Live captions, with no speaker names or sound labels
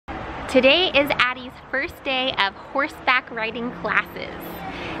Today is Addie's first day of horseback riding classes.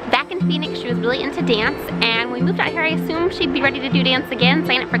 Back in Phoenix, she was really into dance, and when we moved out here, I assumed she'd be ready to do dance again,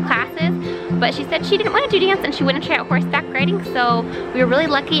 sign up for classes, but she said she didn't want to do dance and she wanted to try out horseback riding, so we were really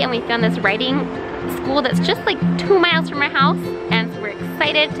lucky and we found this riding school that's just like 2 miles from our house, and so we're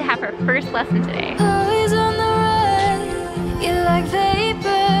excited to have her first lesson today. Always on the run, you like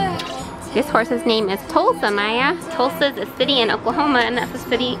vapor. This horse's name is Tulsa, Maya. Tulsa is a city in Oklahoma, and that's the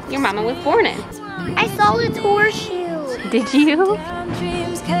city your mama was born in. I saw its horseshoe. Did you?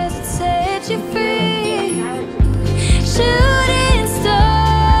 Dreams 'cause it set you free. Shooting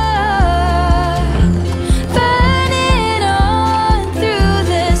star, burning on through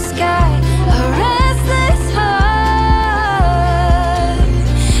the sky. A restless heart,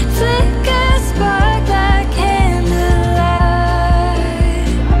 flicker spark like candlelight.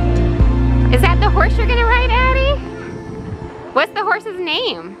 Is that the horse you're gonna ride, Addy? What's the horse's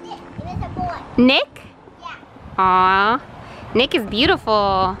name? It is a boy. Nick? Yeah. Aw, Nick is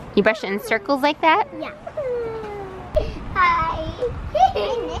beautiful. You brush it in circles like that? Yeah. Hi.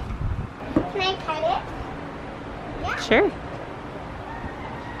 Hey, Nick. Can I pet it? Yeah. Sure.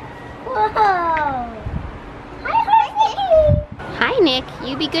 Whoa. Hi, horsey. Hi, Nick.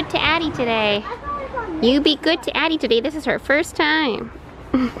 You be good to Addy today. You be good to Addy today. This is her first time.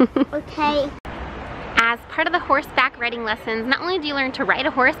 Okay. As part of the horseback riding lessons, not only do you learn to ride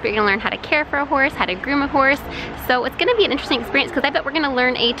a horse, but you're gonna learn how to care for a horse, how to groom a horse. So it's gonna be an interesting experience because I bet we're gonna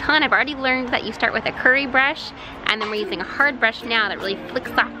learn a ton. I've already learned that you start with a curry brush, and then we're using a hard brush now that really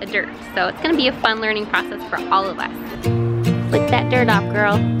flicks off the dirt. So it's gonna be a fun learning process for all of us. Flick that dirt off,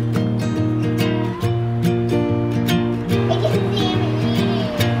 girl. I can see him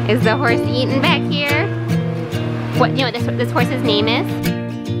eating. Is the horse eating back here? What, you know what this horse's name is?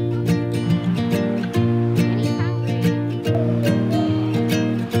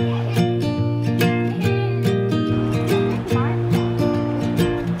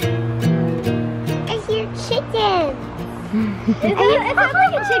 It sounds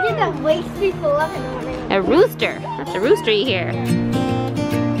like a chicken that wakes people up in the morning. A rooster. That's a rooster you hear.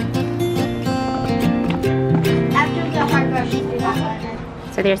 After the hard brush, do that one.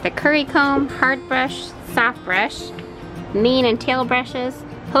 So there's the curry comb, hard brush, soft brush, mane and tail brushes,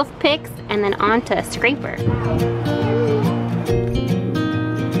 hoof picks, and then onto a scraper.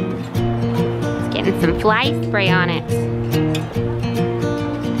 It's getting some fly spray on it.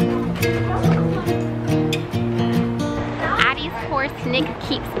 Nick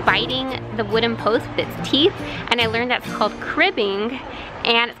keeps biting the wooden post with its teeth, and I learned that's called cribbing,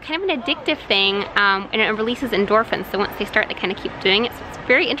 and it's kind of an addictive thing, and it releases endorphins, so once they start they kind of keep doing it, so it's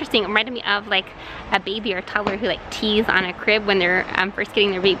very interesting. It reminded me of like a baby or a toddler who like tease on a crib when they're first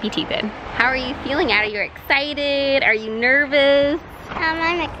getting their baby teeth in. How are you feeling, Addy? You're excited? Are you nervous?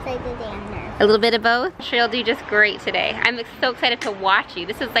 I'm excited and nervous. A little bit of both? I'm sure you'll do just great today. I'm so excited to watch you.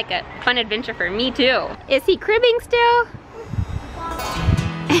 This is like a fun adventure for me too. Is he cribbing still?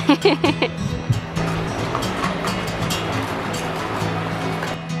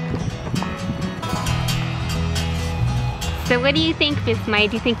 So what do you think, Miss Mai?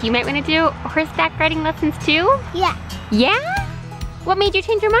 Do you think you might want to do horseback riding lessons too? Yeah. Yeah? What made you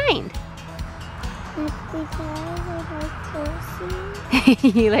change your mind? Because I like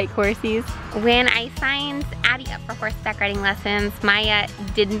horses. You like horses? When I signed Addy up for horseback riding lessons, Maya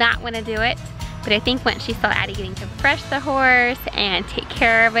did not want to do it. But I think once she saw Addy getting to brush the horse and take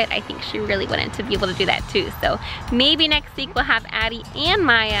care of it, I think she really wanted to be able to do that too. So maybe next week we'll have Addy and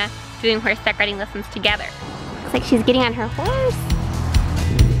Maya doing horseback riding lessons together. Looks like she's getting on her horse.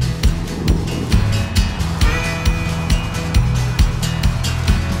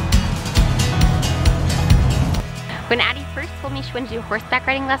 When Addy first told me she wanted to do horseback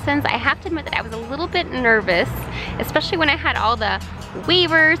riding lessons, I have to admit that I was a little bit nervous, especially when I had all the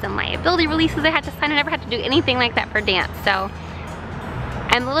waivers and liability releases I had to sign. I never had to do anything like that for dance, so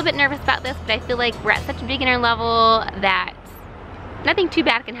I'm a little bit nervous about this, but I feel like we're at such a beginner level that nothing too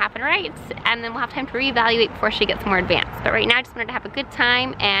bad can happen, right? And then we'll have time to reevaluate before she gets more advanced. But right now I just wanted to have a good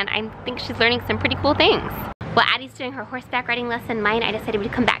time, and I think she's learning some pretty cool things. While Addy's doing her horseback riding lesson, Maya and I decided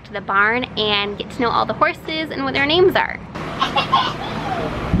we'd come back to the barn and get to know all the horses and what their names are.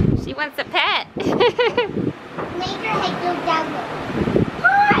 She wants a pet. Make her head go down low.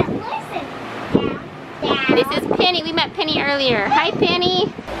 Pause, listen. Down, down. This is Penny. We met Penny earlier. Hi, Penny.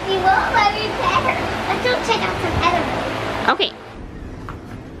 She won't let me pet her. Let's go check out some animals. Okay.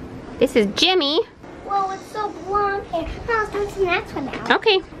 This is Jimmy. Whoa, it's so blonde hair. No, let's find some snacks for now.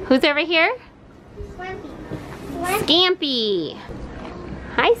 Okay. Who's over here? Slampy. Scampy.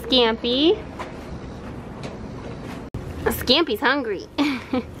 Hi, Scampy. Scampy's hungry.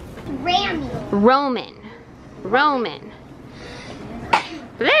 Rami. Roman. Roman.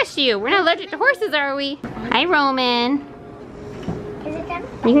 Bless you. We're not allergic to horses, are we? Hi, Roman. Is it them?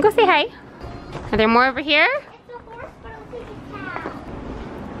 You can go say hi. Are there more over here? It's a horse, but I don't think it's a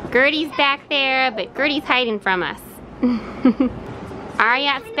cow. Gertie's back there, but Gertie's hiding from us.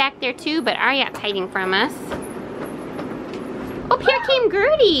 Ariat's back there too, but Ariat's hiding from us. Oh, here came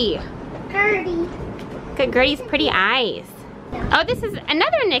Gertie. Gertie. Look at Gertie's pretty eyes. Oh, this is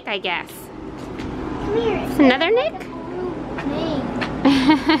another Nick, I guess. Come here. It's another Nick? Mane.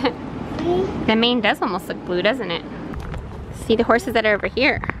 The mane does almost look blue, doesn't it? See the horses that are over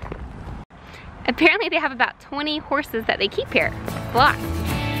here. Apparently they have about 20 horses that they keep here. A lot.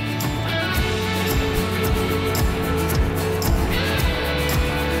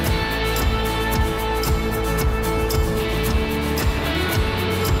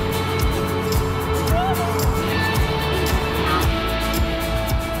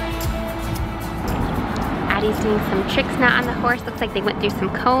 Addy's doing some tricks now on the horse. Looks like they went through some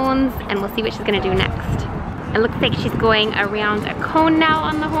cones, and we'll see what she's gonna do next. It looks like she's going around a cone now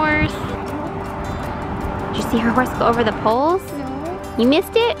on the horse. Did you see her horse go over the poles? No. You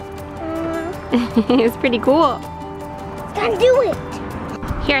missed it? It was pretty cool. It's gonna do it.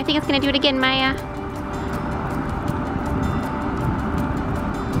 Here, I think it's gonna do it again, Maya.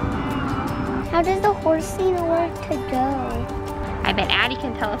 How does the horse know where to go? I bet Addy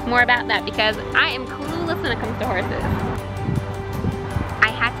can tell us more about that because I am clueless when it comes to horses. I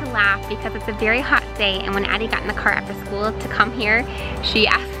had to laugh because it's a very hot day, and when Addy got in the car after school to come here, she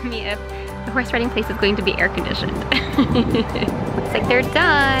asked me if the horse riding place is going to be air conditioned. Looks like they're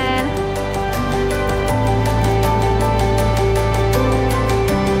done.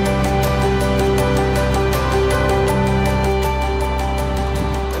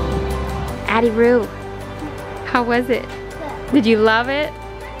 Addy Roo, how was it? Did you love it?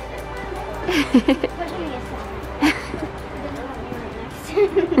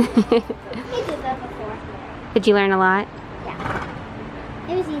 Did you learn a lot? Yeah.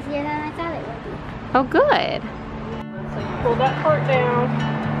 It was easier than I thought it would be. Oh, good. So you pull that part down,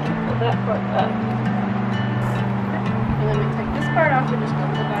 pull that part up. And then we take this part off, we're just going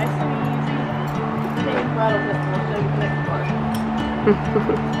to go nice and easy. And then you throttle it, and we'll show you the next part.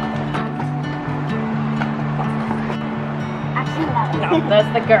 No,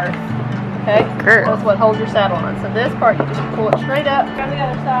 that's the girth. Okay? Girth. That's what holds your saddle on. So this part, you just pull it straight up, go to the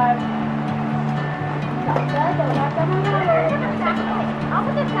other side.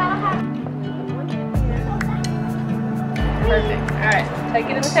 Perfect. Alright, take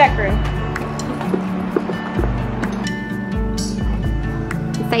it in the tack room.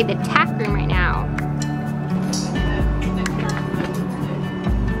 Inside the tack room right now.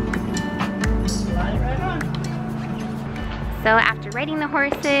 So after riding the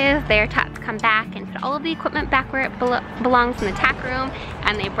horses, they are taught to come back and put all of the equipment back where it belongs in the tack room,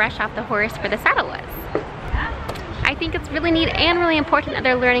 and they brush off the horse where the saddle was. I think it's really neat and really important that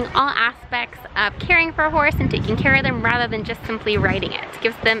they're learning all aspects of caring for a horse and taking care of them rather than just simply riding it. It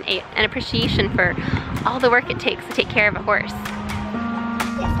gives them an appreciation for all the work it takes to take care of a horse.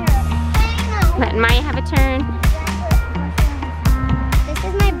 Let Maya have a turn. This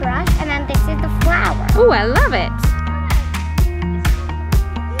is my brush, and then this is the flower. Ooh, I love it.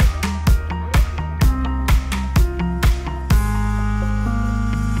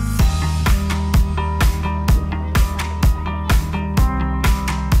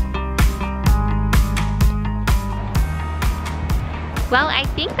 Well, I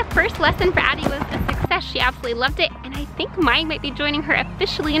think the first lesson for Addy was a success. She absolutely loved it, and I think Maya might be joining her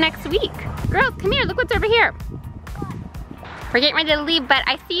officially next week. Girls, come here, look what's over here. We're getting ready to leave, but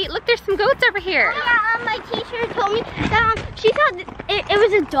I see, look, there's some goats over here. Yeah, my teacher told me that she thought it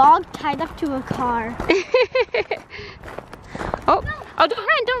was a dog tied up to a car. Oh, don't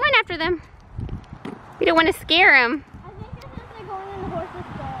run after them. We don't want to scare them. I think it's just like going in the horse's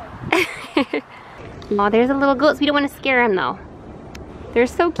bed. Oh, there's a little goat, so we don't want to scare them though. They're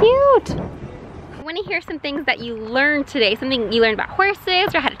so cute. I want to hear some things that you learned today. Something you learned about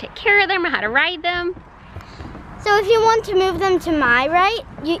horses, or how to take care of them, or how to ride them. So if you want to move them to my right,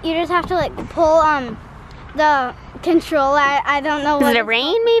 you just have to like pull the control. I don't know. Is it a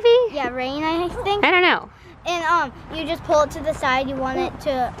rein maybe? Yeah, rein I think. I don't know. And you just pull it to the side you want it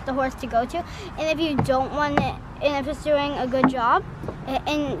to the horse to go to. And if you don't want it, and if it's doing a good job,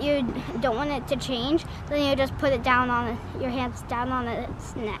 and you don't want it to change, then you just put it down on it, your hands down on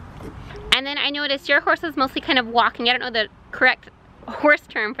its neck. And then I noticed your horse was mostly kind of walking. I don't know the correct horse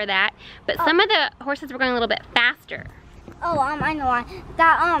term for that, but some of the horses were going a little bit faster. Oh, I know why.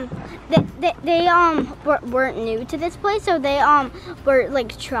 That they weren't new to this place, so they were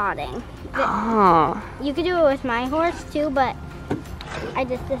like trotting. Oh. You could do it with my horse too, but I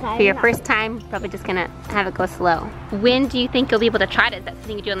just decided. For your not. first time, probably just gonna have it go slow. When do you think you'll be able to trot it? Is that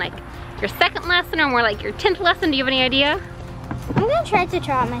something you're doing like your second lesson or more like your 10th lesson? Do you have any idea? I'm gonna try to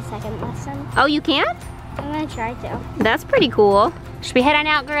trot my second lesson. Oh, you can't? I'm gonna try to. That's pretty cool. Should we head on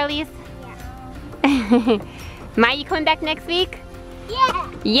out, girlies? Yeah. Maya, you coming back next week?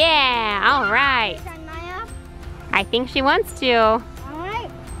 Yeah. Yeah, all right. Is that Maya? I think she wants to. All right.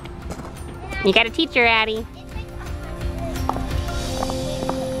 You gotta teach her, Addy. Yeah.